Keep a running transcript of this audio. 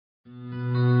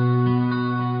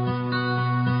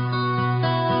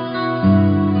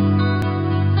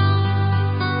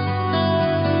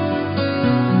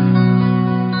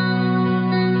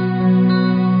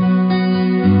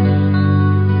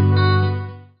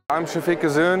I'm Shafiq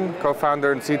Azoun,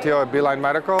 co-founder and CTO at Beeline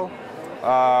Medical.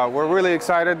 We're really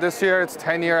excited this year. It's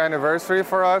 10-year anniversary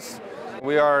for us.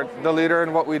 We are the leader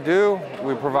in what we do.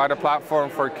 We provide a platform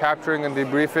for capturing and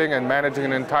debriefing and managing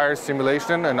an entire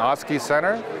simulation in OSCE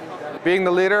Center. Being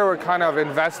the leader, we're kind of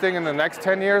investing in the next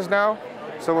 10 years now.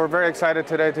 So we're very excited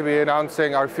today to be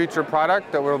announcing our future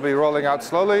product that we'll be rolling out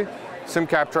slowly,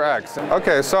 SimCapture X.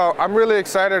 Okay, so I'm really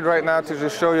excited right now to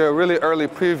just show you a really early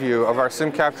preview of our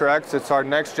SimCapture X. It's our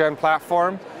next-gen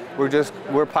platform.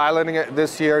 We're piloting it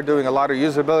this year, doing a lot of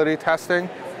usability testing.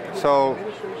 So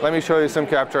let me show you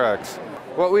SimCapture X.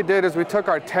 What we did is we took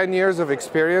our 10 years of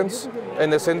experience in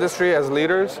this industry as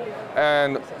leaders,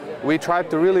 and we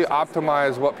tried to really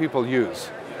optimize what people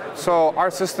use. So our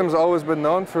system's always been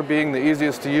known for being the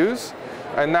easiest to use.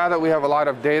 And now that we have a lot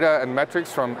of data and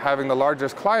metrics from having the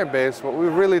largest client base, what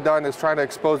we've really done is try to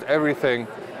expose everything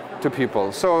to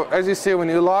people. So as you see, when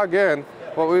you log in,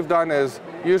 what we've done is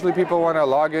usually people want to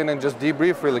log in and just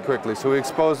debrief really quickly. So we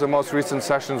expose the most recent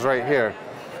sessions right here.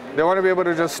 They want to be able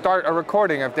to just start a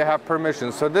recording if they have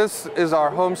permission. So this is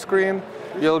our home screen.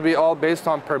 It'll be all based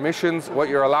on permissions, what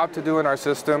you're allowed to do in our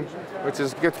system, which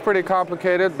gets pretty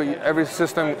complicated, but every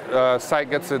system site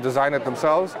gets to design it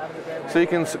themselves. So you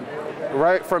can,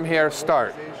 right from here,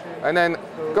 start. And then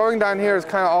going down here is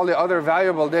kind of all the other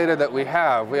valuable data that we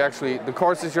have. The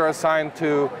courses you're assigned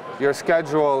to, your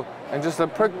schedule, and just a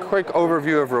quick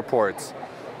overview of reports.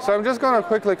 So I'm just going to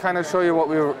quickly kind of show you what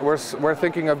we're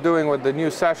thinking of doing with the new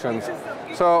sessions.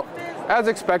 So as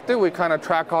expected, we kind of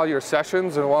track all your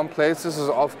sessions in one place. This is,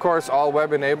 of course, all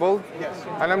web enabled.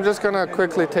 And I'm just going to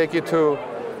quickly take you to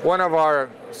one of our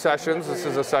sessions. This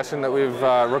is a session that we've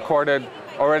recorded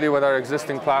already with our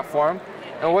existing platform.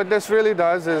 And what this really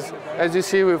does is, as you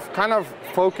see, we've kind of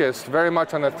focused very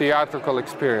much on the theatrical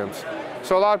experience.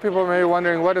 So a lot of people may be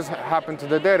wondering what has happened to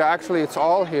the data. Actually, it's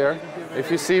all here. If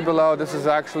you see below, this is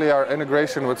actually our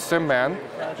integration with SimMan,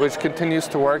 which continues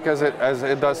to work as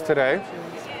it does today.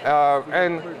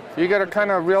 And you get a kind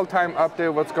of real-time update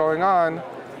of what's going on,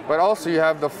 but also you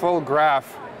have the full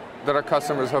graph that our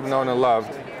customers have known and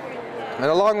loved. And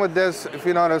along with this, if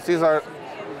you notice,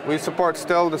 we support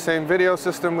still the same video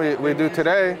system we do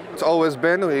today. It's always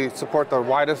been. We support the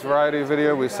widest variety of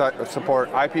video. We support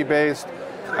IP-based,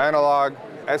 analog,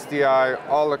 SDI,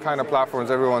 all the kind of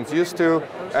platforms everyone's used to,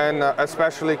 and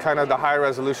especially kind of the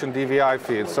high-resolution DVI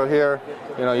feeds. So here,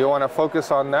 you want to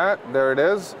focus on that. There it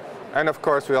is. And of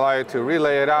course, we allow you to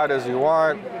relay it out as you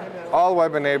want, all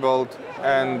web-enabled.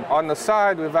 And on the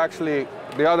side, we've actually,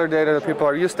 the other data that people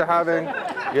are used to having,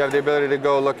 you have the ability to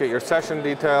go look at your session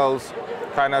details,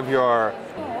 kind of your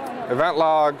event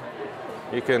log.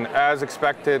 You can, as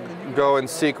expected, go and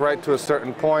seek right to a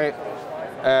certain point.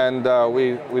 And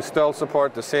we still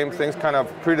support the same things, kind of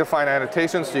predefined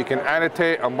annotations, so you can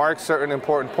annotate and mark certain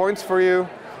important points for you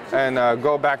and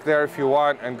go back there if you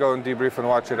want and go and debrief and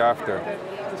watch it after.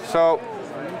 So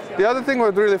the other thing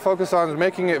we're really focused on is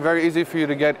making it very easy for you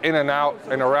to get in and out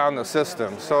and around the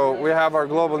system. So we have our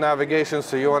global navigation,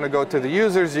 so you want to go to the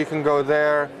users, you can go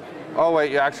there. Oh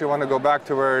wait, you actually want to go back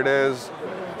to where it is.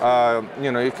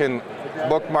 You can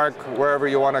bookmark wherever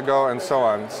you want to go and so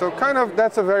on. So kind of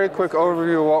that's a very quick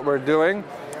overview of what we're doing.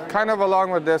 Kind of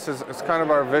along with this is kind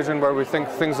of our vision where we think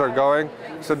things are going.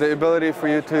 So the ability for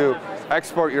you to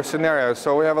export your scenarios.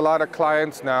 So we have a lot of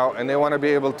clients now and they want to be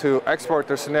able to export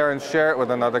their scenario and share it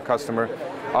with another customer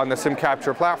on the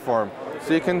SimCapture platform.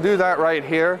 So you can do that right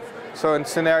here. So in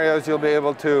scenarios you'll be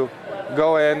able to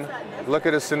go in, look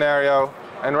at a scenario,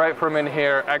 and right from in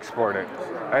here export it.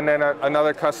 And then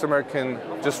another customer can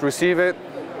just receive it,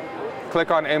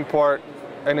 click on import,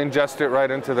 and ingest it right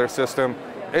into their system.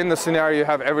 In the scenario, you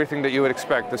have everything that you would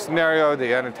expect. The scenario,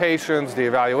 the annotations, the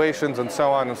evaluations, and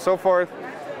so on and so forth.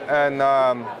 And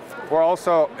we're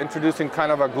also introducing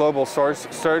kind of a global source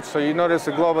search. So you notice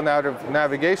the global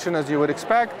navigation as you would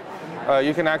expect.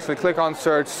 You can actually click on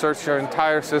search your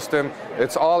entire system.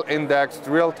 It's all indexed,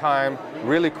 real time,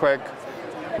 really quick.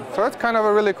 So that's kind of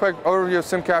a really quick overview of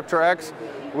SimCapture X.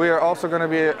 We are also going to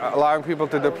be allowing people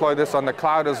to deploy this on the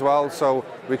cloud as well. So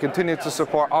we continue to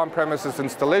support on-premises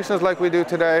installations like we do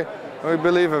today. And we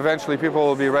believe eventually people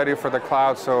will be ready for the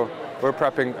cloud, so we're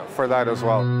prepping for that as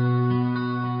well.